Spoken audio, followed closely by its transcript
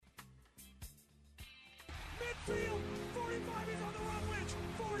Field, 45, he's on the run, Lynch,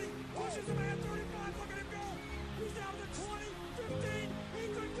 40, pushes the man, 35, look at him go. He's down to 20, 15, he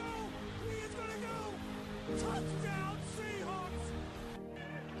could go, he is going to go. Touchdown, Seahawks.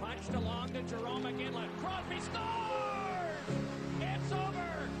 Punched along to Jerome McGinley, Crosby scores! It's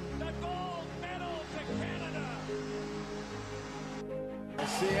over, the gold medal to Canada. The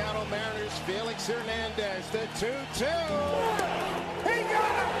Seattle Mariners, Felix Hernandez, the 2-2. He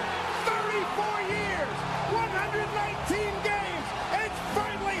got him! 34 years, 119 games. It's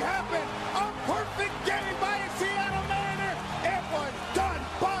finally happened. A perfect game by a Seattle Mariner. It was done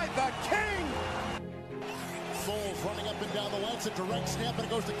by the King. Foles running up and down the line. It's a direct snap, and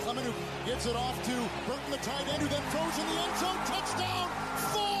it goes to Clement, who gives it off to Burton, the tight end, who then throws in the end zone. Touchdown!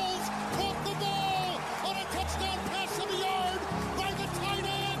 Foles caught the ball on a touchdown pass of the yard by the tight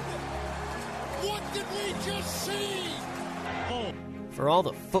end. What did we just see? For all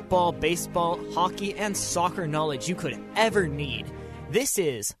the football, baseball, hockey, and soccer knowledge you could ever need, this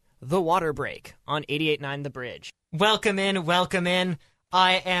is The Water Break on 88.9 The Bridge. Welcome in.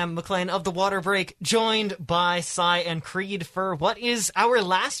 I am McLean of The Water Break, joined by Cy and Creed for what is our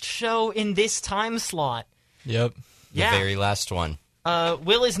last show in this time slot. Yep. The very last one.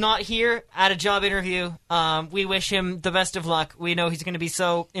 Will is not here at a job interview. We wish him the best of luck. We know he's going to be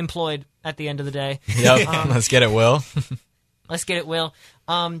so employed at the end of the day. Yep. Let's get it, Will. Let's get it, Will.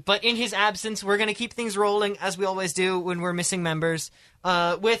 But in his absence, we're going to keep things rolling, as we always do when we're missing members,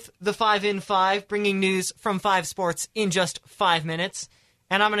 with the 5 in 5, bringing news from 5 sports in just 5 minutes.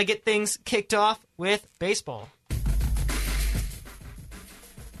 And I'm going to get things kicked off with baseball.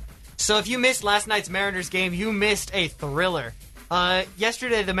 So if you missed last night's Mariners game, you missed a thriller.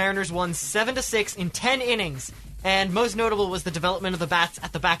 Yesterday, the Mariners won 7-6 in 10 innings, and most notable was the development of the bats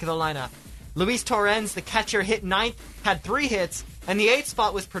at the back of the lineup. Luis Torrens, the catcher, hit 9th, had 3 hits, and the 8th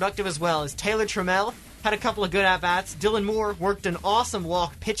spot was productive as well, as Taylor Trammell had a couple of good at-bats, Dylan Moore worked an awesome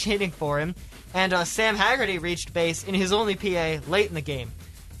walk pitch hitting for him, and Sam Haggerty reached base in his only PA late in the game.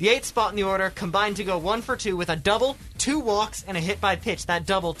 The 8th spot in the order combined to go 1 for 2 with a double, 2 walks, and a hit by pitch, that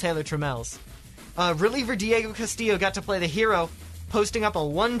doubled Taylor Trammell's. Reliever Diego Castillo got to play the hero, posting up a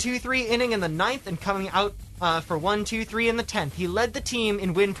 1-2-3 inning in the 9th and coming out for 1-2-3 in the 10th. He led the team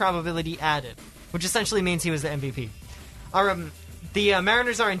in win probability added, which essentially means he was the MVP. The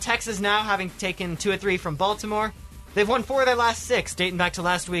Mariners are in Texas now, having taken 2 of 3 from Baltimore. They've won 4 of their last 6, dating back to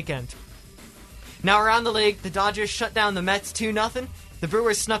last weekend. Now around the league, the Dodgers shut down the Mets 2-0. The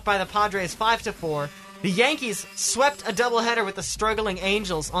Brewers snuck by the Padres 5-4. The Yankees swept a doubleheader with the struggling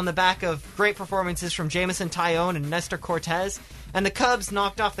Angels on the back of great performances from Jameson Taillon and Nestor Cortez. And the Cubs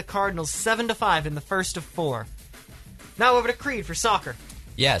knocked off the Cardinals 7-5 in the first of 4. Now over to Creed for soccer.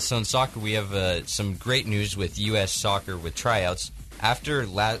 Yeah, so in soccer we have some great news with U.S. soccer with tryouts. After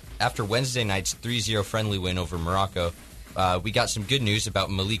Wednesday night's 3-0 friendly win over Morocco, we got some good news about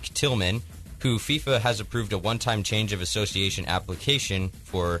Malik Tillman, who FIFA has approved a one-time change of association application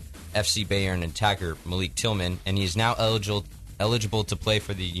for FC Bayern attacker Malik Tillman, and he is now eligible to play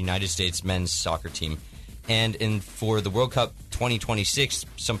for the United States men's soccer team. And for the World Cup 2026,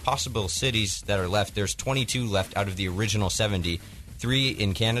 some possible cities that are left, there's 22 left out of the original 70, 3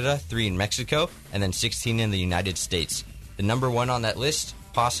 in Canada, 3 in Mexico, and then 16 in the United States. The number 1 on that list,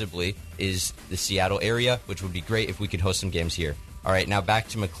 possibly, is the Seattle area, which would be great if we could host some games here. All right, now back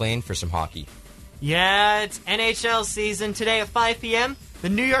to McLean for some hockey. Yeah, it's NHL season. Today at 5 p.m., the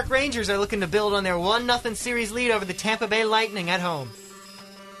New York Rangers are looking to build on their 1-0 series lead over the Tampa Bay Lightning at home.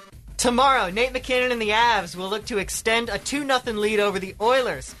 Tomorrow, Nate McKinnon and the Avs will look to extend a 2-0 lead over the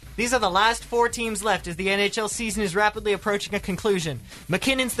Oilers. These are the last 4 teams left as the NHL season is rapidly approaching a conclusion.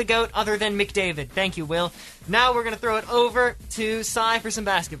 McKinnon's the GOAT other than McDavid. Thank you, Will. Now we're going to throw it over to Cy for some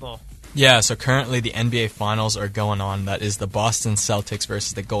basketball. Yeah, so currently the NBA Finals are going on. That is the Boston Celtics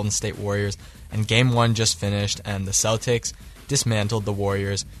versus the Golden State Warriors. And Game 1 just finished, and the Celtics dismantled the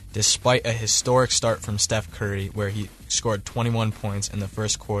Warriors despite a historic start from Steph Curry, where he scored 21 points in the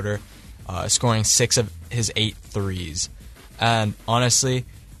first quarter, scoring 6 of his 8 threes. And honestly,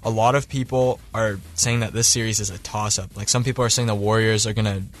 a lot of people are saying that this series is a toss-up. Like, some people are saying the Warriors are going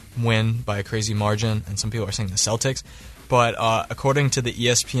to win by a crazy margin, and some people are saying the Celtics. But according to the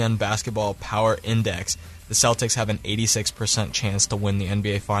ESPN Basketball Power Index, the Celtics have an 86% chance to win the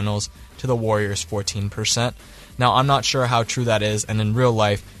NBA Finals to the Warriors' 14%. Now, I'm not sure how true that is, and in real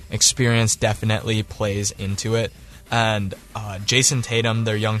life, experience definitely plays into it. And Jayson Tatum,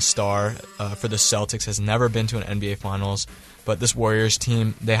 their young star for the Celtics, has never been to an NBA Finals. But this Warriors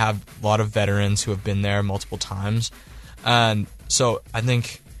team, they have a lot of veterans who have been there multiple times. And so I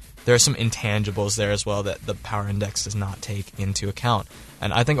think there are some intangibles there as well that the Power Index does not take into account.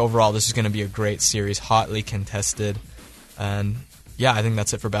 And I think overall this is going to be a great series, hotly contested. And yeah, I think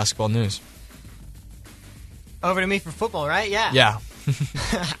that's it for basketball news. Over to me for football, right? Yeah. Yeah.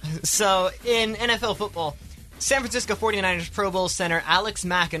 So, in NFL football, San Francisco 49ers Pro Bowl center Alex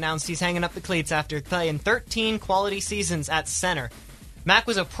Mack announced he's hanging up the cleats after playing 13 quality seasons at center. Mack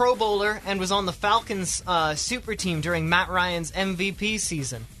was a Pro Bowler and was on the Falcons super team during Matt Ryan's MVP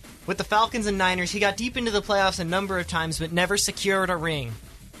season. With the Falcons and Niners, he got deep into the playoffs a number of times but never secured a ring.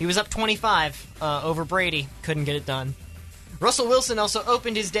 He was up 25 over Brady, couldn't get it done. Russell Wilson also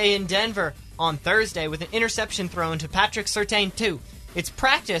opened his day in Denver on Thursday with an interception thrown to Patrick Surtain, too. It's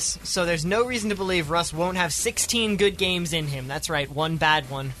practice, so there's no reason to believe Russ won't have 16 good games in him. That's right, one bad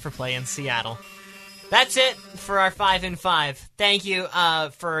one for playing Seattle. That's it for our 5 and 5. Thank you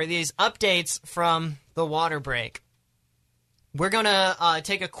for these updates from the water break. We're going to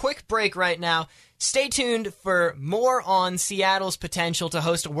take a quick break right now. Stay tuned for more on Seattle's potential to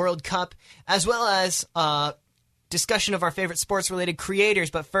host a World Cup, as well as discussion of our favorite sports-related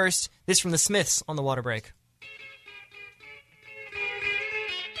creators. But first, this from the Smiths on the water break.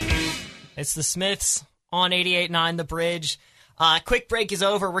 It's the Smiths on 88.9 The Bridge. Quick break is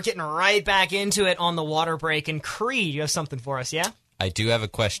over. We're getting right back into it on the water break. And Creed, you have something for us, yeah? I do have a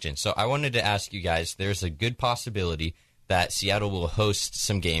question. So I wanted to ask you guys, there's a good possibility that Seattle will host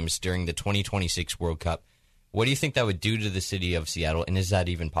some games during the 2026 World Cup. What do you think that would do to the city of Seattle, and is that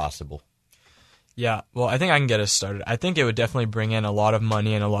even possible? Yeah, well, I think I can get us started. I think it would definitely bring in a lot of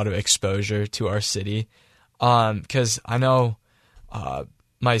money and a lot of exposure to our city. Because I know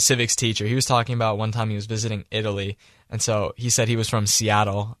my civics teacher, he was talking about one time he was visiting Italy, and so he said he was from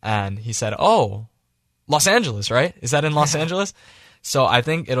Seattle, and he said, oh, Los Angeles, right? Is that in Los Angeles? So I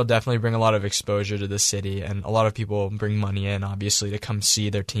think it'll definitely bring a lot of exposure to the city, and a lot of people bring money in, obviously, to come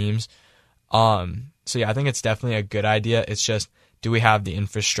see their teams. So yeah, I think it's definitely a good idea. It's just, do we have the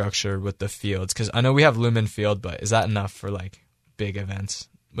infrastructure with the fields? Because I know we have Lumen Field, but is that enough for like big events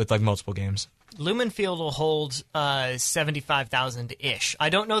with like multiple games? Lumen Field will hold 75,000-ish. I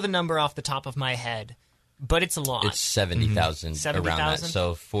don't know the number off the top of my head, but it's a lot. It's 70,000 around that.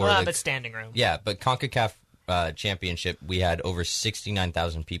 So for that's standing room. Yeah, but CONCACAF championship, we had over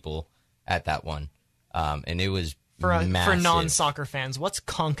 69,000 people at that one, and it was massive. For non-soccer fans, what's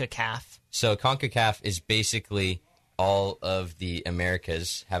CONCACAF? So CONCACAF is basically all of the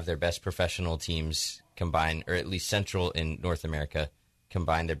Americas have their best professional teams combined, or at least Central in North America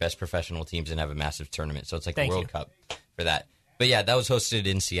combine their best professional teams and have a massive tournament. So it's like the World Cup for that. But yeah, that was hosted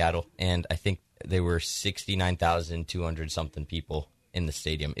in Seattle, and I think there were 69,200-something people in the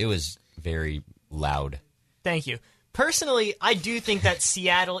stadium. It was very loud. Thank you. Personally, I do think that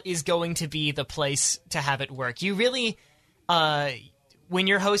Seattle is going to be the place to have it work. You really, when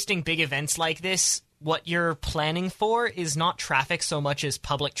you're hosting big events like this, what you're planning for is not traffic so much as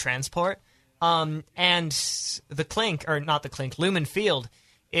public transport. And Lumen Field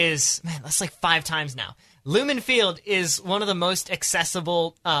is, man, that's like 5 times now. Lumen Field is one of the most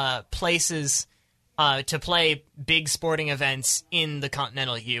accessible places to play big sporting events in the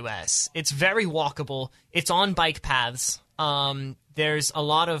continental U.S. It's very walkable. It's on bike paths. There's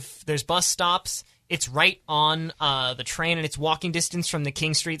bus stops. It's right on the train, and it's walking distance from the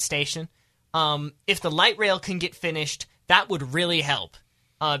King Street station. If the light rail can get finished, that would really help,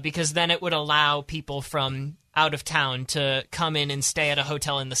 because then it would allow people from out of town to come in and stay at a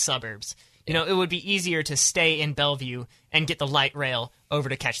hotel in the suburbs. You know, it would be easier to stay in Bellevue and get the light rail over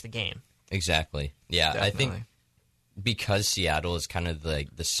to catch the game. Exactly. Yeah, Definitely. I think because Seattle is kind of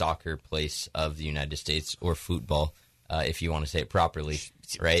like the soccer place of the United States, or football, if you want to say it properly,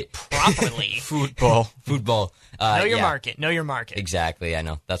 right? Properly. Football. Know your market. Know your market. Exactly, I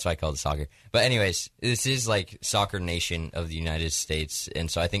know. That's why I call it soccer. But anyways, this is like soccer nation of the United States, and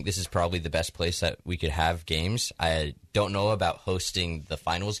so I think this is probably the best place that we could have games. I don't know about hosting the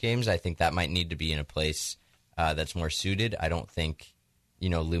finals games. I think that might need to be in a place that's more suited. I don't think,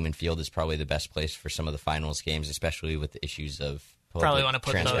 Lumen Field is probably the best place for some of the finals games, especially with the issues of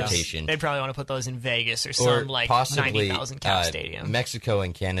transportation. They'd probably want to put those in Vegas or some like possibly 90,000 cap stadium. Mexico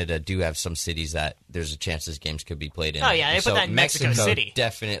and Canada do have some cities that there's a chance these games could be played in. Oh yeah, they put that in Mexico City.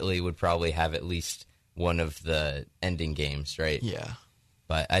 Definitely would probably have at least one of the ending games, right? Yeah.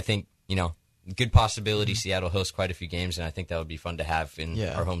 But I think, good possibility Seattle hosts quite a few games, and I think that would be fun to have in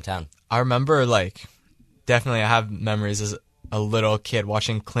our hometown. I remember, definitely I have memories as a little kid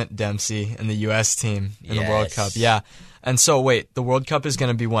watching Clint Dempsey and the U.S. team in the World Cup. Yeah. And so, wait, the World Cup is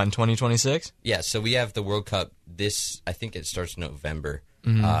going to be when, 2026? Yeah, so we have the World Cup I think it starts November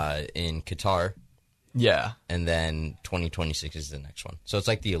in Qatar. Yeah. and then 2026 is the next one. So it's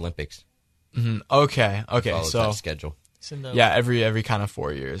like the Olympics. Okay. Follows So that schedule. It's in the, yeah, every kind of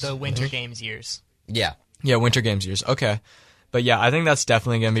 4 years. the Winter Games years. Yeah. Yeah, Winter Games years. Okay. But yeah, I think that's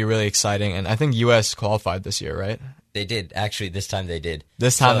definitely going to be really exciting. And I think U.S. qualified this year, right? They did. Actually, this time they did.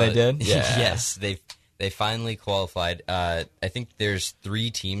 This time they did? Yeah. Yes, they finally qualified. I think there's 3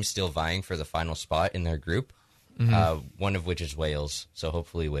 teams still vying for the final spot in their group, one of which is Wales. So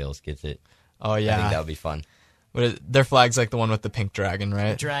hopefully Wales gets it. Oh, yeah. I think that would be fun. Their flag's like the one with the pink dragon,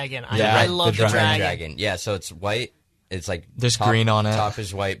 right? Dragon. Yeah, I love the the dragon. dragon. Yeah, so it's white. It's like There's green on it. Top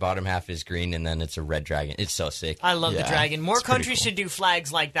is white, bottom half is green, and then it's a red dragon. It's so sick. I love the Yeah, dragon. More it's pretty countries cool. should do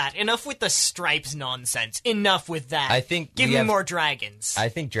flags like that. Enough with the stripes nonsense. Enough with that. I think Give we me have- more dragons. I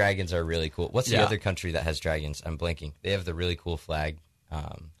think dragons are really cool. What's the Yeah. other country that has dragons? I'm blanking. They have the really cool flag.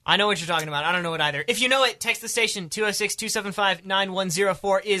 I know what you're talking about. I don't know it either. If you know it, text the station.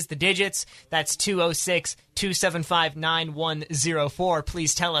 206-275-9104 is the digits. That's 206-275-9104.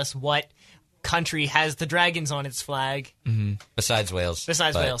 Please tell us what country has the dragons on its flag Besides Wales.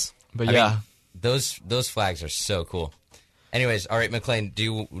 besides But- Wales. But I yeah. mean, those flags are so cool. Anyways, all right, McLean,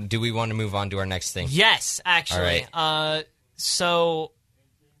 do we want to move on to our next thing? Yes, actually. All So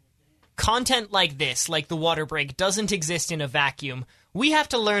content like this, like the water break, doesn't exist in a vacuum. We have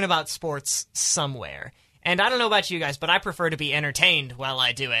to learn about sports somewhere. And I don't know about you guys, but I prefer to be entertained while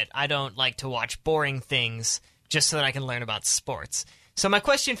I do it. I don't like to watch boring things just so that I can learn about sports. So my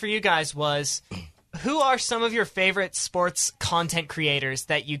question for you guys was, who are some of your favorite sports content creators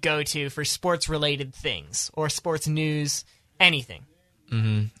that you go to for sports-related things or sports news, anything?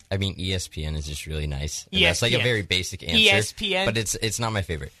 I mean, ESPN is just really nice. And that's like a ESPN. very basic answer. ESPN? But it's not my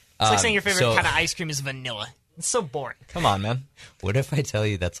favorite. It's like saying your favorite so kind of ice cream is vanilla. It's so boring. Come on, man. What if I tell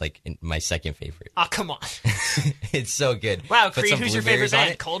you that's like my second favorite? Oh, come on. It's so good. Wow, Put Creed, some who's your favorite blueberries on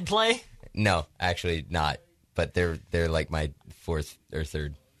band? it. Coldplay? No, actually not. But they're like my 4th or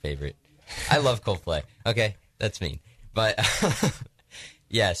 3rd favorite. I love Coldplay. Okay, that's mean. But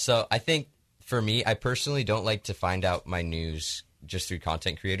yeah, so I think for me, I personally don't like to find out my news just through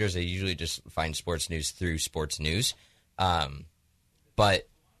content creators. I usually just find sports news through sports news. But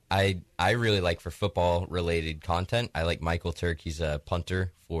I really like for football related content. I like Michael Turk. He's a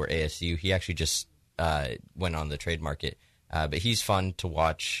punter for ASU. He actually just went on the trade market. But he's fun to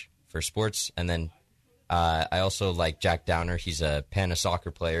watch for sports. And then I also like Jack Downer. He's a Pana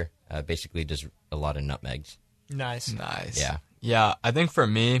soccer player. Basically does a lot of nutmegs. Nice. Nice. Yeah. Yeah, I think for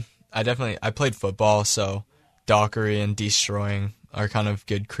me, I played football, so Dockery and Destroying are kind of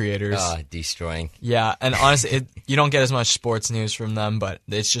good creators. Destroying. Yeah, and honestly, you don't get as much sports news from them, but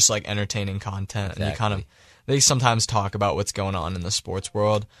it's just like entertaining content, and Exactly. they sometimes talk about what's going on in the sports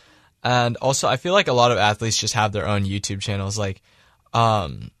world. And also, I feel like a lot of athletes just have their own YouTube channels. Like,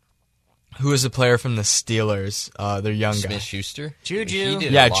 who is a player from the Steelers? Their young guy. Smith-Schuster? Juju. He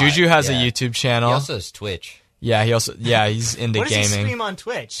did a Yeah, lot. Juju has a Yeah. YouTube channel. He also has Twitch. Yeah, he's into What does he gaming. stream on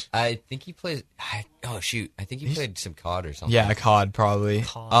Twitch? I think he plays. I think he played some COD or something. Yeah, COD probably.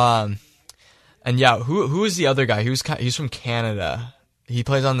 COD. And yeah, who is the other guy? He's from Canada. He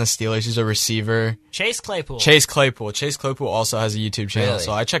plays on the Steelers. He's a receiver. Chase Claypool. Chase Claypool. Chase Claypool also has a YouTube channel, Really?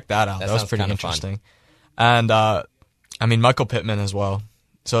 so I checked that out. That That was sounds pretty kinda fun. interesting. And I mean Michael Pittman as well.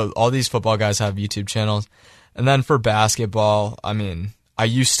 So all these football guys have YouTube channels. And then for basketball, I mean,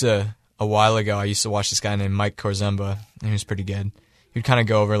 a while ago, I used to watch this guy named Mike Korzemba, and he was pretty good. He'd kind of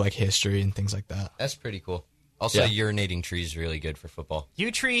go over like history and things like that. That's pretty cool. Also, Yeah. urinating tree is really good for football.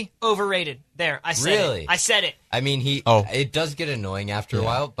 U-Tree, overrated. There, I said Really? it. I said it. I mean, it does get annoying after a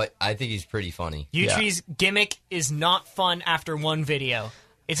while, but I think he's pretty funny. U-Tree's gimmick is not fun after one video.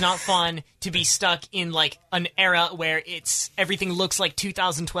 It's not fun to be stuck in like an era where everything looks like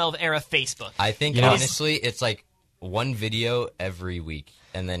 2012 era Facebook. I think You know- honestly, it's like one video every week,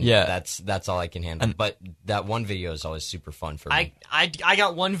 and then Yeah. that's all I can handle. But that one video is always super fun for me. I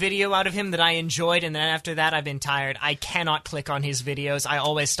got one video out of him that I enjoyed, and then after that, I've been tired. I cannot click on his videos. I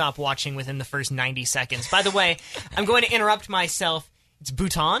always stop watching within the first 90 seconds. By the way, I'm going to interrupt myself. It's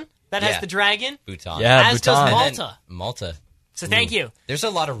Bhutan that has Yeah. the dragon. Bhutan. Yeah, As does Bhutan. Malta. And then Malta. So thank you. There's a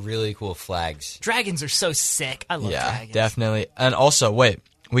lot of really cool flags. Dragons are so sick. I love Yeah, dragons. definitely. And also, wait,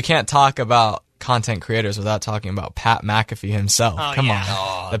 we can't talk about content creators without talking about Pat McAfee himself. Oh, Come yeah.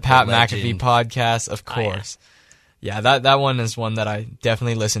 on. The Pat the legend. McAfee podcast, of Oh, yeah. course. Yeah, that one is one that I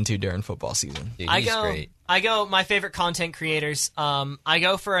definitely listen to during football season. Dude, I he's go. great. My favorite content creators. I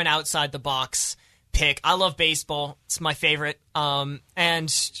go for an outside the box pick. I love baseball. It's my favorite. And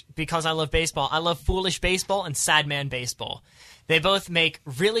because I love baseball, I love Foolish Baseball and Sad Man Baseball. They both make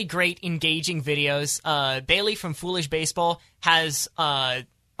really great, engaging videos. Bailey from Foolish Baseball has a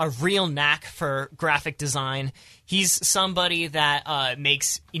a real knack for graphic design. He's somebody that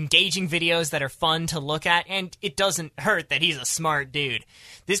makes engaging videos that are fun to look at, and it doesn't hurt that he's a smart dude.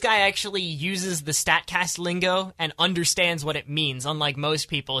 This guy actually uses the StatCast lingo and understands what it means, unlike most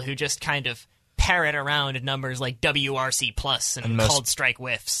people who just kind of parrot around numbers like WRC plus and called strike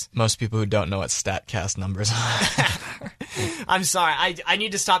whiffs. Most people who don't know what StatCast numbers are. I'm sorry. I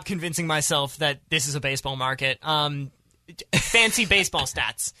need to stop convincing myself that this is a baseball market. Fancy baseball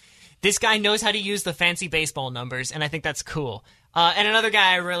stats. This guy knows how to use the fancy baseball numbers, and I think that's cool. And another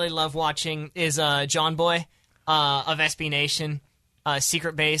guy I really love watching is John Boy of SB Nation,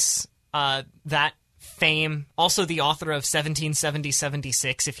 Secret Base, that fame. Also the author of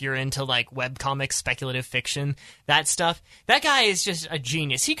 1770-76, if you're into like webcomics, speculative fiction, that stuff. That guy is just a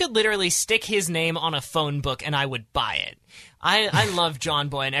genius. He could literally stick his name on a phone book and I would buy it. I love John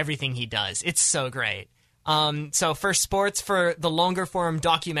Boy and everything he does. It's so great. So for sports, for the longer form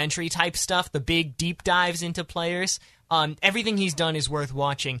documentary type stuff, the big deep dives into players, everything he's done is worth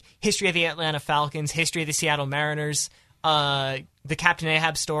watching. History of the Atlanta Falcons, history of the Seattle Mariners, the Captain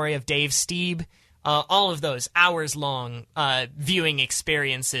Ahab story of Dave Steeb, all of those hours-long viewing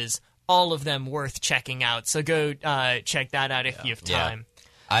experiences, all of them worth checking out. So go check that out if you have time.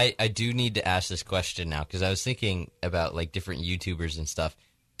 Yeah. I do need to ask this question now, because I was thinking about like different YouTubers and stuff.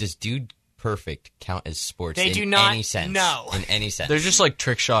 Does Dude Perfect count as sports any sense? No. In any sense? They're just like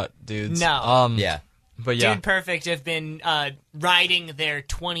trick shot dudes. No. Yeah. But yeah. Dude Perfect have been riding their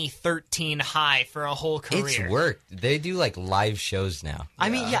 2013 high for a whole career. It's worked. They do like live shows now.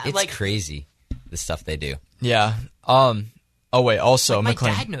 I mean, yeah, it's like crazy, the stuff they do. Yeah. Oh wait. Also, like my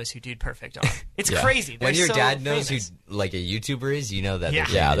McLean. dad knows who Dude Perfect are. It's crazy. They're When your so dad knows famous. who like a YouTuber is, you know that they're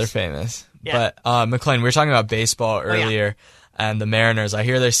famous. Yeah, they're famous. Yeah. But McLean, we were talking about baseball earlier. And the Mariners, I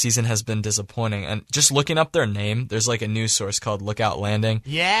hear their season has been disappointing. And just looking up their name, there's like a news source called Lookout Landing.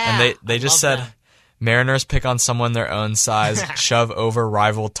 Yeah. And they just said, Mariners pick on someone their own size, shove over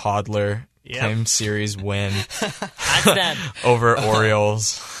rival toddler, claim series win. That's them. Over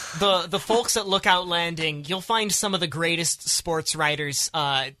Orioles. The folks at Lookout Landing, you'll find some of the greatest sports writers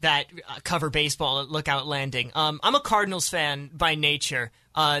that cover baseball at Lookout Landing. I'm a Cardinals fan by nature.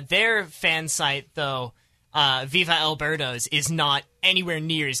 Their fan site, though, Viva Alberto's, is not anywhere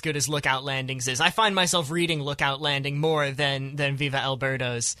near as good as Lookout Landing's is. I find myself reading Lookout Landing more than Viva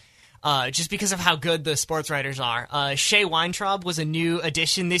Alberto's, just because of how good the sports writers are. Shay Weintraub was a new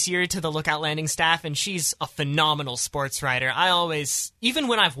addition this year to the Lookout Landing staff, and she's a phenomenal sports writer. I always, even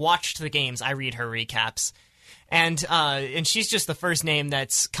when I've watched the games, I read her recaps. And she's just the first name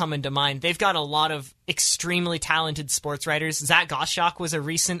that's coming to mind. They've got a lot of extremely talented sports writers. Zach Gottschalk was a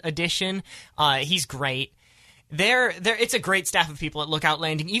recent addition. He's great. It's a great staff of people at Lookout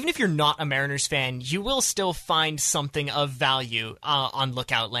Landing. Even if you're not a Mariners fan, you will still find something of value on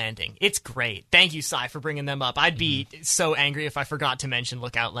Lookout Landing. It's great. Thank you, Cy, for bringing them up. I'd be so angry if I forgot to mention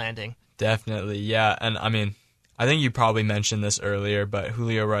Lookout Landing. Definitely, yeah. And I mean, I think you probably mentioned this earlier, but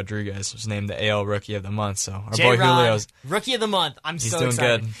Julio Rodriguez was named the AL Rookie of the Month. So our boy Julio's Rookie of the Month. He's so doing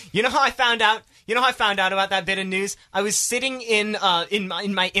excited. good. You know how I found out? You know how I found out about that bit of news? I was sitting in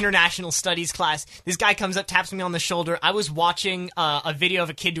my international studies class. This guy comes up, taps me on the shoulder. I was watching a video of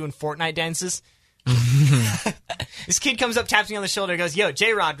a kid doing Fortnite dances. This kid comes up, taps me on the shoulder, goes, "Yo,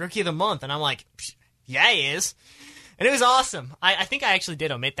 J-Rod, Rookie of the Month," and I'm like, "Yeah, he is." And it was awesome. I think I actually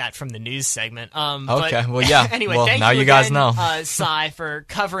did omit that from the news segment. Okay, well, yeah. Anyway, well, thank now you again, guys know. Cy, for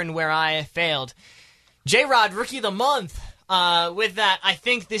covering where I failed. J-Rod, Rookie of the Month. With that, I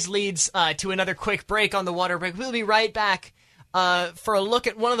think this leads to another quick break on the water break. We'll be right back for a look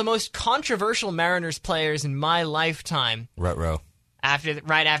at one of the most controversial Mariners players in my lifetime. Ruh-roh.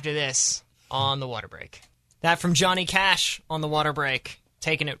 Right after this on the water break. That from Johnny Cash on the water break,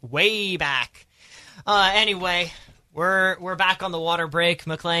 taking it way back. Anyway, we're back on the water break.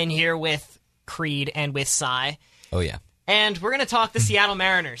 McLean here with Creed and with Cy. Oh, yeah. And we're going to talk the Seattle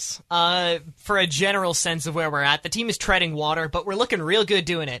Mariners for a general sense of where we're at. The team is treading water, but we're looking real good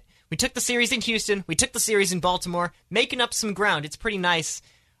doing it. We took the series in Houston. We took the series in Baltimore, making up some ground. It's pretty nice.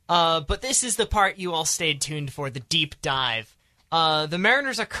 But this is the part you all stayed tuned for, the deep dive. The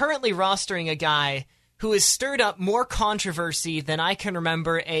Mariners are currently rostering a guy who has stirred up more controversy than I can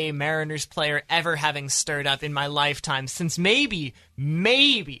remember a Mariners player ever having stirred up in my lifetime, since maybe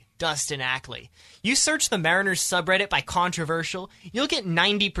Dustin Ackley. You search the Mariners subreddit by controversial, you'll get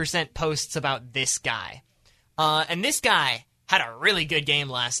 90% posts about this guy. And this guy had a really good game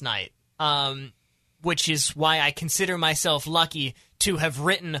last night, which is why I consider myself lucky to have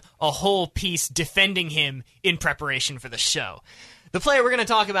written a whole piece defending him in preparation for the show. The player we're going to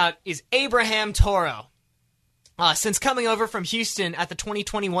talk about is Abraham Toro. Since coming over from Houston at the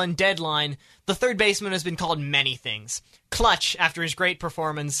 2021 deadline, the third baseman has been called many things. Clutch after his great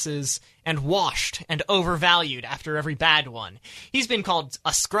performances, and washed and overvalued after every bad one. He's been called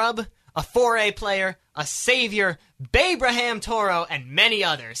a scrub, a 4A player, a savior, Abraham Toro, and many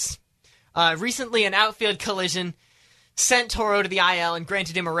others. Recently, an outfield collision sent Toro to the IL and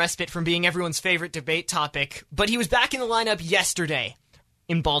granted him a respite from being everyone's favorite debate topic, but he was back in the lineup yesterday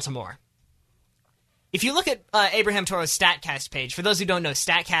in Baltimore. If you look at Abraham Toro's StatCast page, for those who don't know,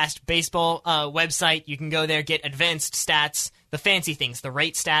 StatCast baseball website, you can go there, get advanced stats, the fancy things, the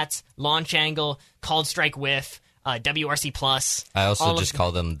rate stats, launch angle, called strike whiff, WRC plus. I also just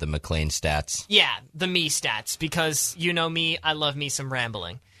call them the McLean stats. Yeah, the me stats, because you know me, I love me some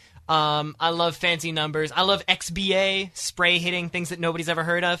rambling. I love fancy numbers. I love XBA, spray hitting, things that nobody's ever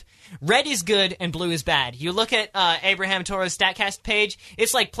heard of. Red is good and blue is bad. You look at Abraham Toro's StatCast page,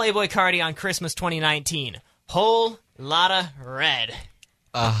 it's like Playboy Cardi on Christmas 2019. Whole lotta red.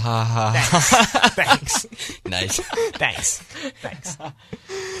 Thanks. Nice. Thanks.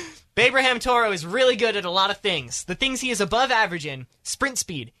 Abraham Toro is really good at a lot of things. The things he is above average in: sprint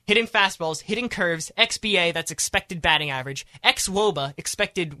speed, hitting fastballs, hitting curves, XBA, that's expected batting average, XWOBA,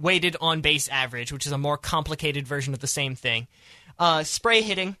 expected weighted on base average, which is a more complicated version of the same thing, spray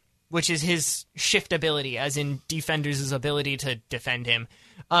hitting, which is his shift ability, as in defenders' ability to defend him,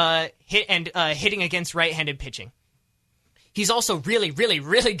 hitting against right-handed pitching. He's also really, really,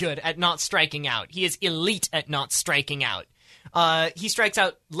 really good at not striking out. He is elite at not striking out. He strikes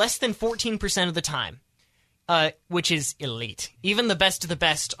out less than 14% of the time, which is elite. Even the best of the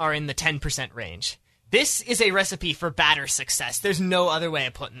best are in the 10% range. This is a recipe for batter success. There's no other way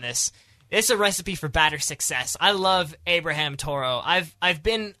of putting this. It's a recipe for batter success. I love Abraham Toro. I've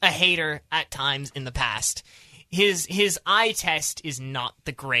been a hater at times in the past. His eye test is not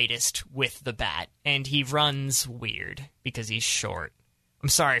the greatest with the bat, and he runs weird because he's short. I'm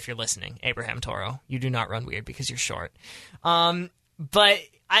sorry if you're listening, Abraham Toro. You do not run weird because you're short. But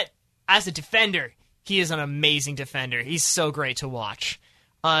as a defender, he is an amazing defender. He's so great to watch.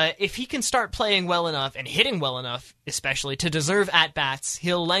 If he can start playing well enough and hitting well enough, especially, to deserve at-bats,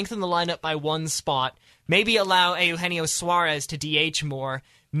 he'll lengthen the lineup by one spot, maybe allow Eugenio Suarez to DH more,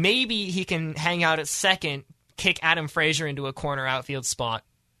 maybe he can hang out at second, kick Adam Frazier into a corner outfield spot.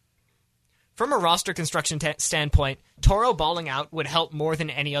 From a roster construction standpoint, Toro balling out would help more than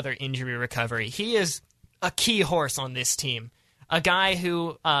any other injury recovery. He is a key horse on this team. A guy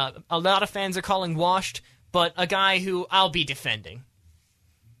who a lot of fans are calling washed, but a guy who I'll be defending.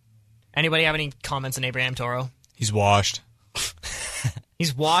 Anybody have any comments on Abraham Toro? He's washed.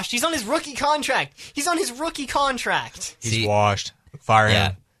 He's washed? He's on his rookie contract. He's washed. Fire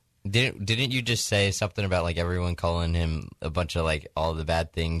him. Didn't you just say something about like everyone calling him a bunch of like all the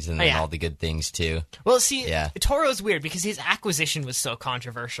bad things and then all the good things too? Well, see, Toro's weird because his acquisition was so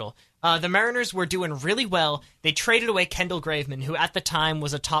controversial. The Mariners were doing really well. They traded away Kendall Graveman, who at the time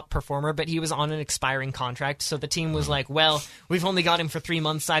was a top performer, but he was on an expiring contract. So the team was like, well, we've only got him for 3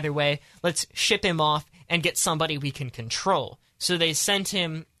 months either way. Let's ship him off and get somebody we can control. So they sent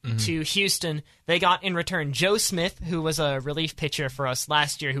him to Houston. They got in return Joe Smith, who was a relief pitcher for us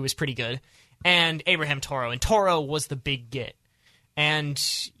last year, who was pretty good, and Abraham Toro. And Toro was the big get. And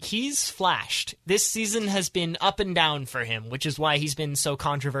he's flashed. This season has been up and down for him, which is why he's been so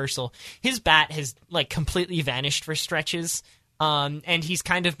controversial. His bat has like completely vanished for stretches. And he's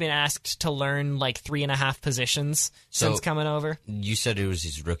kind of been asked to learn like 3.5 positions since coming over. You said it was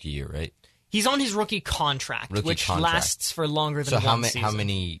his rookie year, right? He's on his rookie contract, which lasts for longer than one season. So how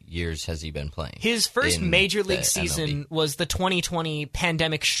many years has he been playing? His first major league season was the 2020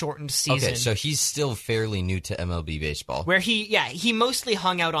 pandemic-shortened season. Okay, so he's still fairly new to MLB baseball. Where he mostly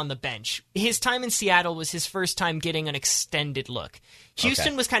hung out on the bench. His time in Seattle was his first time getting an extended look.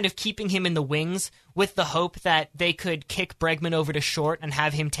 Houston was kind of keeping him in the wings with the hope that they could kick Bregman over to short and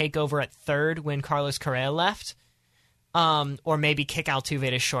have him take over at third when Carlos Correa left. Or maybe kick Altuve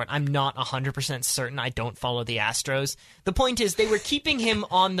to short. I'm not 100% certain. I don't follow the Astros. The point is, they were keeping him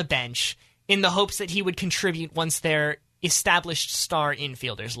on the bench in the hopes that he would contribute once their established star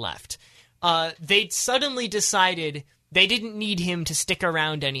infielders left. They'd suddenly decided they didn't need him to stick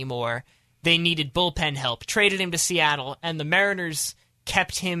around anymore. They needed bullpen help, traded him to Seattle, and the Mariners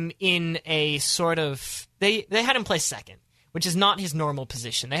kept him in a sort of... They had him play second, which is not his normal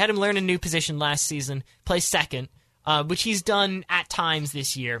position. They had him learn a new position last season, play second, which he's done at times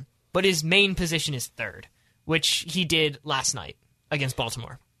this year, but his main position is third, which he did last night against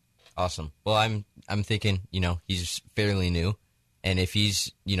Baltimore. Awesome. Well, I'm thinking, he's fairly new, and if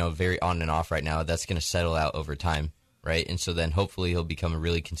he's, very on and off right now, that's going to settle out over time. right? And so then hopefully he'll become a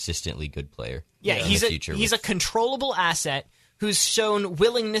really consistently good player. Yeah, in the future he's a controllable asset who's shown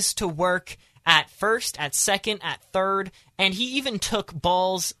willingness to work at first, at second, at third, and he even took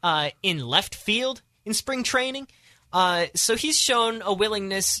balls in left field in spring training. So he's shown a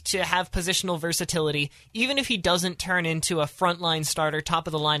willingness to have positional versatility. Even if he doesn't turn into a frontline starter, top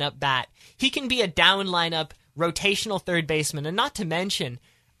of the lineup bat, he can be a down lineup rotational third baseman. And not to mention,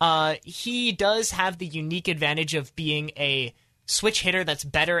 he does have the unique advantage of being a switch hitter that's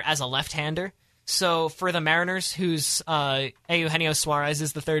better as a left-hander. So for the Mariners, who's Eugenio Suarez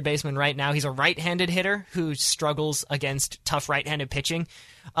is the third baseman right now. He's a right-handed hitter who struggles against tough right-handed pitching.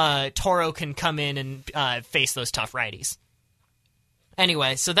 Toro can come in and face those tough righties.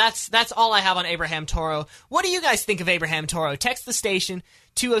 Anyway, so that's all I have on Abraham Toro. What do you guys think of Abraham Toro? Text the station,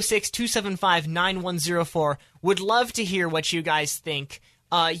 206-275-9104. Would love to hear what you guys think.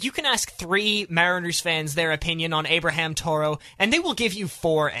 You can ask 3 Mariners fans their opinion on Abraham Toro, and they will give you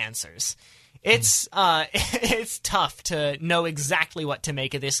 4 answers. It's tough to know exactly what to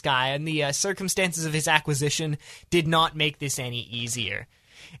make of this guy, and the circumstances of his acquisition did not make this any easier.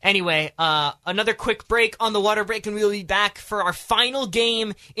 Anyway, another quick break on the water break, and we'll be back for our final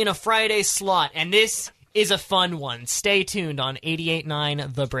game in a Friday slot, and this is a fun one. Stay tuned on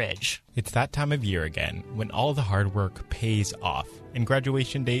 88.9 The Bridge. It's that time of year again when all the hard work pays off and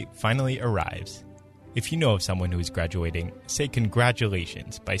graduation day finally arrives. If you know of someone who is graduating, say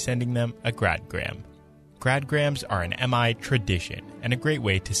congratulations by sending them a gradgram. Gradgrams are an MI tradition and a great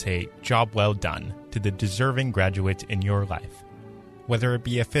way to say job well done to the deserving graduates in your life. Whether it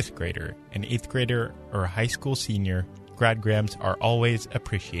be a 5th grader, an 8th grader, or a high school senior, gradgrams are always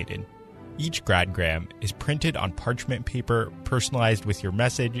appreciated. Each gradgram is printed on parchment paper, personalized with your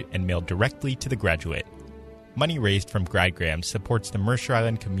message, and mailed directly to the graduate. Money raised from gradgrams supports the Mercer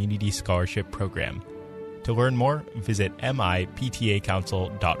Island Community Scholarship Program. To learn more, visit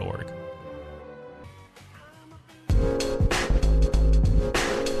miptacouncil.org.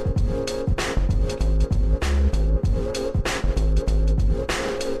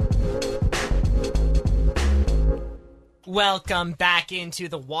 Welcome back into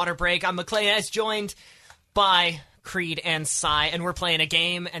the water break. I'm McClay, as joined by Creed and Cy, and we're playing a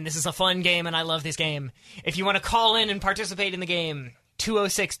game, and this is a fun game, and I love this game. If you want to call in and participate in the game,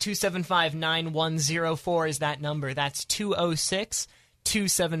 206-275-9104 is that number. That's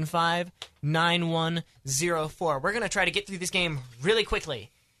 206-275-9104. We're going to try to get through this game really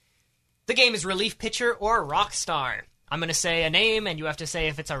quickly. The game is relief pitcher or rock star. I'm going to say a name, and you have to say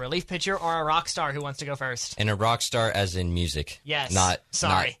if it's a relief pitcher or a rock star. Who wants to go first? And a rock star as in music. Yes. Not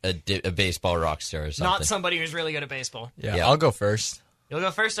a baseball rock star or something. Not somebody who's really good at baseball. Yeah, I'll go first. You'll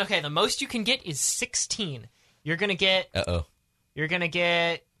go first? Okay, the most you can get is 16. You're going to get... You're going to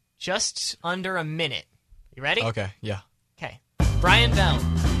get just under a minute. You ready? Okay, yeah. Okay. Brian Bell.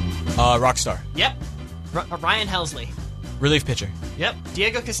 Rockstar. Yep. Ryan Helsley. Relief pitcher. Yep.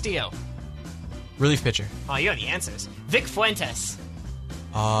 Diego Castillo. Relief pitcher. Oh, you have the answers. Vic Fuentes.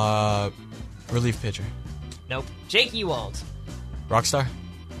 Relief pitcher. Nope. Jake Ewald. Rockstar.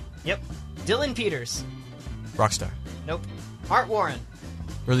 Yep. Dylan Peters. Rockstar. Nope. Art Warren.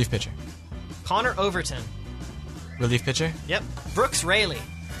 Relief pitcher. Connor Overton. Relief pitcher. Yep. Brooks Raley.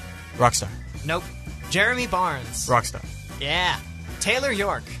 Rockstar. Nope. Jeremy Barnes. Rockstar. Yeah. Taylor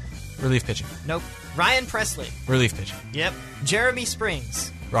York. Relief pitcher. Nope. Ryan Presley. Relief pitcher. Yep. Jeremy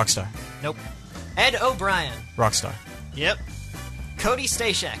Springs. Rockstar. Nope. Ed O'Brien. Rockstar. Yep. Cody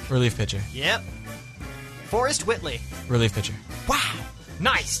Stashek. Relief pitcher. Yep. Forrest Whitley. Relief pitcher. Wow.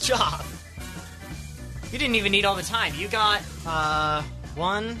 Nice job. You didn't even need all the time. You got,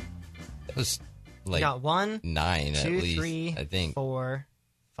 one. That was You like got 1, 9 2, at least, 3, I think. 4,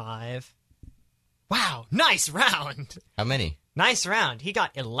 5. Wow. Nice round. How many? Nice round. He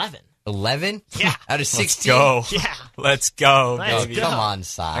got 11. 11? Yeah. Out of 16? Go. Yeah. Let's go, Let's baby. go. Come on,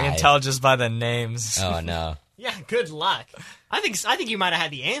 Si. I can tell just by the names. Oh, no. Yeah, good luck. I think you might have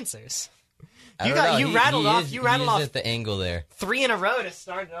had the answers. I don't know. You rattled off He off is at the angle there. 3 in a row to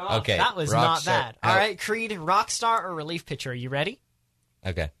start it off. Okay, That was rock not star. bad. All right, Creed, rock star or relief pitcher? Are you ready?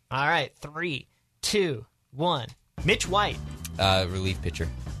 Okay. All right, 3, 2, 1. Mitch White. Relief pitcher.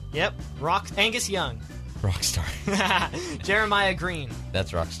 Yep. Angus Young. Rockstar. Jeremiah Green.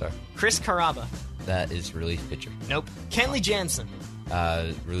 That's Rockstar. Chris Carrabba. That is relief pitcher. Nope. Kenley Jansen.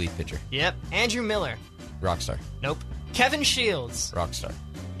 Relief pitcher. Yep. Andrew Miller. Rockstar. Nope. Kevin Shields. Rockstar.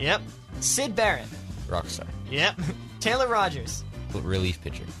 Yep. Sid Barrett. Rockstar. Yep. Taylor Rogers. Relief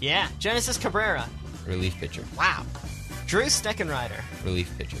pitcher. Yeah. Genesis Cabrera. Relief pitcher. Wow. Drew Steckenrider.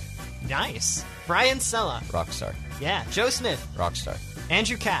 Relief pitcher. Nice. Brian Sella. Rockstar. Yeah. Joe Smith. Rockstar.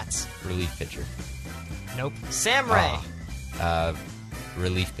 Andrew Katz. Relief pitcher. Nope. Sam Ray.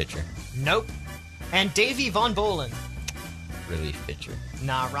 Relief pitcher. Nope. And Davey Von Bolen. Relief pitcher.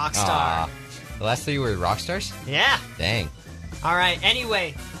 Nah, rockstar. The last three were rockstars? Yeah. Dang. All right,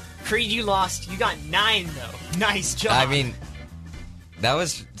 anyway, Creed, you lost. You got 9, though. Nice job. I mean,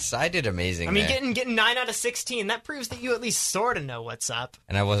 I did amazing. I mean, there. getting 9 out of 16, that proves that you at least sort of know what's up.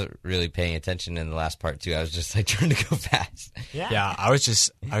 And I wasn't really paying attention in the last part, too. I was just, like, trying to go fast. Yeah, I was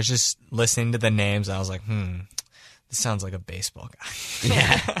just listening to the names, and I was like, this sounds like a baseball guy.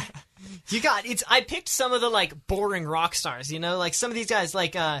 Yeah. I picked some of the, like, boring rock stars, you know? Like, some of these guys,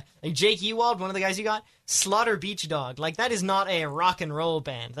 like Jake Ewald, one of the guys you got, Slaughter Beach Dog. Like, that is not a rock and roll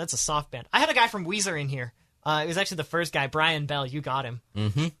band. That's a soft band. I had a guy from Weezer in here. It was actually the first guy, Brian Bell. You got him.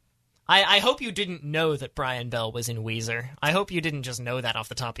 Mm-hmm. I hope you didn't know that Brian Bell was in Weezer. I hope you didn't just know that off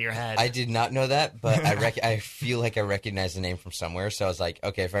the top of your head. I did not know that, but I feel like I recognize the name from somewhere, so I was like,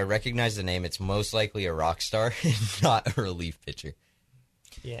 okay, if I recognize the name, it's most likely a rock star, not a relief pitcher.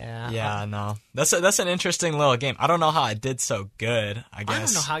 Yeah. Yeah, no. That's an interesting little game. I don't know how I did so good, I guess. I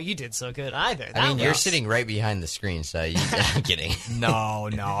don't know how you did so good either. I mean, you're sitting right behind the screen, so I'm kidding. No,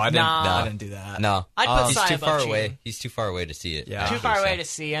 I didn't do that. No. I'd put he's Sai too above far Gene. away. He's too far away to see it. Yeah. Too far away to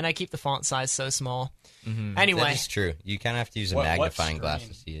see, and I keep the font size so small. Mm-hmm. Anyway. That is true. You kind of have to use a magnifying glass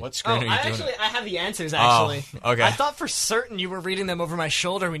to see it. What screen are you doing? I have the answers, actually. Oh, okay. I thought for certain you were reading them over my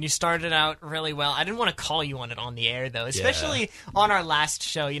shoulder when you started out really well. I didn't want to call you on it on the air, though, especially on our last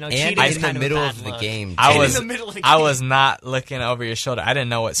show. You know, and cheating is in kind the of middle a bad of the look. game. I I was not looking over your shoulder. I didn't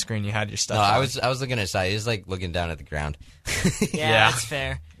know what screen you had your stuff No, on. I was looking at Sai. He was like looking down at the ground. Yeah, that's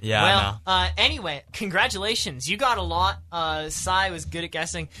fair. Yeah, well, anyway, congratulations. You got a lot. Sai was good at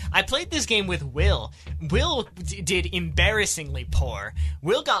guessing. I played this game with Will. Will did embarrassingly poor.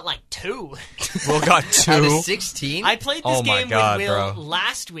 Will got like 2. Will got 2. Out of 16? I played this Oh my game God, with Will bro.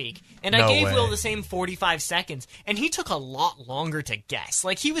 last week, and No I gave way. Will the same 45 seconds, and he took a lot longer to guess.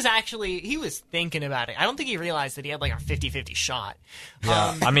 Like, he was thinking about it. I don't think he realized that he had like a 50-50 shot.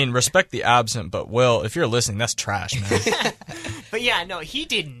 Yeah. I mean, respect the absent, but Will, if you're listening, that's trash, man. But yeah, no, he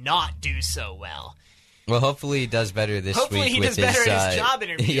did not do so well. Well, hopefully he does better this Hopefully week he with does better at his job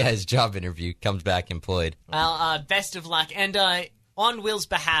interview. Yeah, his job interview comes back employed. Well, best of luck. And on Will's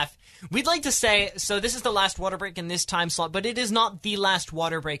behalf, we'd like to say, so this is the last water break in this time slot, but it is not the last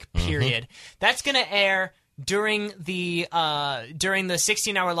water break, period. That's going to air during the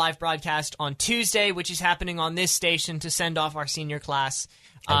 16-hour live broadcast on Tuesday, which is happening on this station to send off our senior class.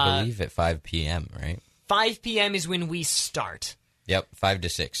 I believe at 5 p.m., right? 5 p.m. is when we start. Yep, 5 to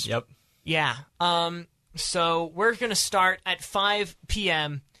 6. Yep. Yeah. So we're going to start at 5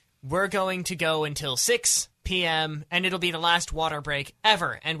 p.m. We're going to go until 6 p.m., and it'll be the last water break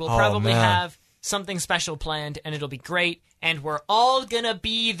ever. And we'll probably man. have something special planned, and it'll be great, and we're all going to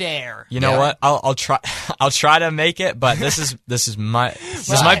be there. You know what? I'll try to make it, but this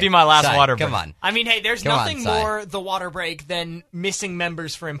might be my last Sai, water break. Come on. I mean, hey, there's Come on, nothing Sai. more the water break than missing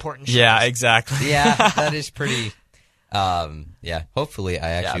members for important shows. Yeah, exactly. Yeah, that is pretty... yeah, hopefully I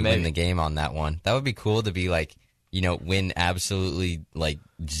actually win the game on that one. That would be cool to be like, win absolutely like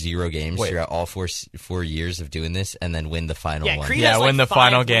 0 games throughout all 4 years of doing this, and then win the final one. Creed Yeah, has, win the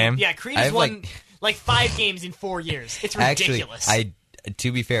final 5 game. Yeah, Creed I has have, won like 5 games in 4 years. It's ridiculous. Actually,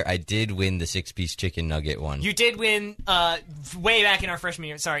 to be fair, I did win the 6-piece chicken nugget one. You did win way back in our freshman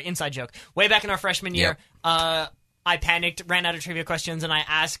year. Sorry, inside joke. Way back in our freshman year, I panicked, ran out of trivia questions, and I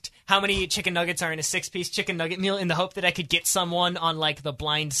asked how many chicken nuggets are in a 6-piece chicken nugget meal in the hope that I could get someone on like the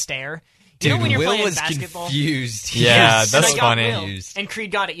blind stare. You know when you're Will playing was basketball? confused. Yeah, He was that's And I got funny. Will, and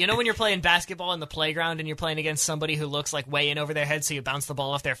Creed got it. You know when you're playing basketball in the playground and you're playing against somebody who looks like way in over their head, so you bounce the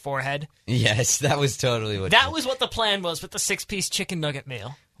ball off their forehead? Yes, that was totally what. That was what the plan was with the 6-piece chicken nugget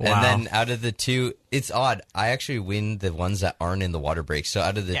meal. Wow. And then out of the 2, it's odd. I actually win the ones that aren't in the water break. So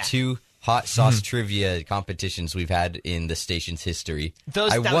out of the 2 hot sauce trivia competitions we've had in the station's history, I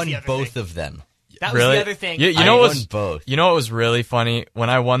that was won the other both thing. of them. That Really? was the other thing. You I know what won was both. You know what was really funny? When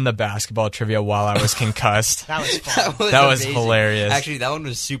I won the basketball trivia while I was concussed. That was fun. That was amazing. hilarious. Actually, that one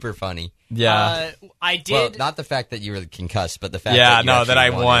was super funny. Yeah. I did. Well, not the fact that you were concussed, but the fact Yeah, that you that I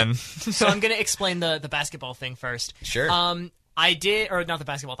actually won. it. So I'm going to explain the basketball thing first. Sure. I did, or not the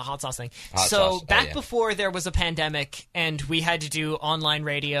basketball, the hot sauce thing. Hot so sauce. Oh, back yeah. before there was a pandemic and we had to do online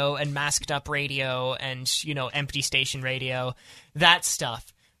radio and masked up radio and, empty station radio, that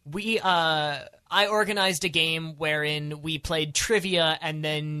stuff. I organized a game wherein we played trivia and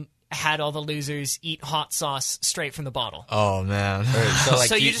then had all the losers eat hot sauce straight from the bottle. Oh man. So like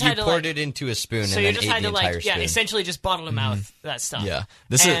So you you, just had to, poured like- it into a spoon So and you then just ate had the to entire spoon. essentially just bottle to mouth that stuff. Yeah.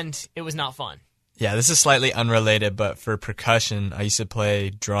 It was not fun. Yeah, this is slightly unrelated, but for percussion, I used to play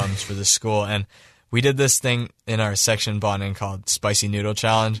drums for the school, and we did this thing in our section bonding called Spicy Noodle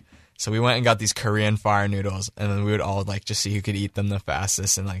Challenge. So we went and got these Korean fire noodles, and then we would all like just see who could eat them the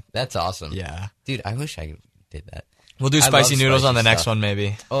fastest. And like, That's awesome. yeah, Dude, I wish I did that. we'll do I spicy love noodles spicy on the next stuff. one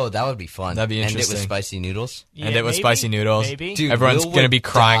maybe. Oh, that would be fun. That'd be End it with interesting. spicy noodles. And it was maybe, spicy noodles. Maybe. Dude, Everyone's Will gonna would be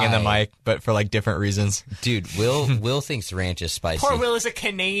crying in the die. mic, but for like different reasons. Dude, Will thinks ranch is spicy. Poor Will is a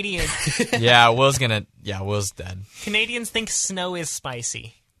Canadian. Will's dead. Canadians think snow is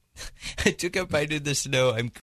spicy. I took a bite of the snow. I'm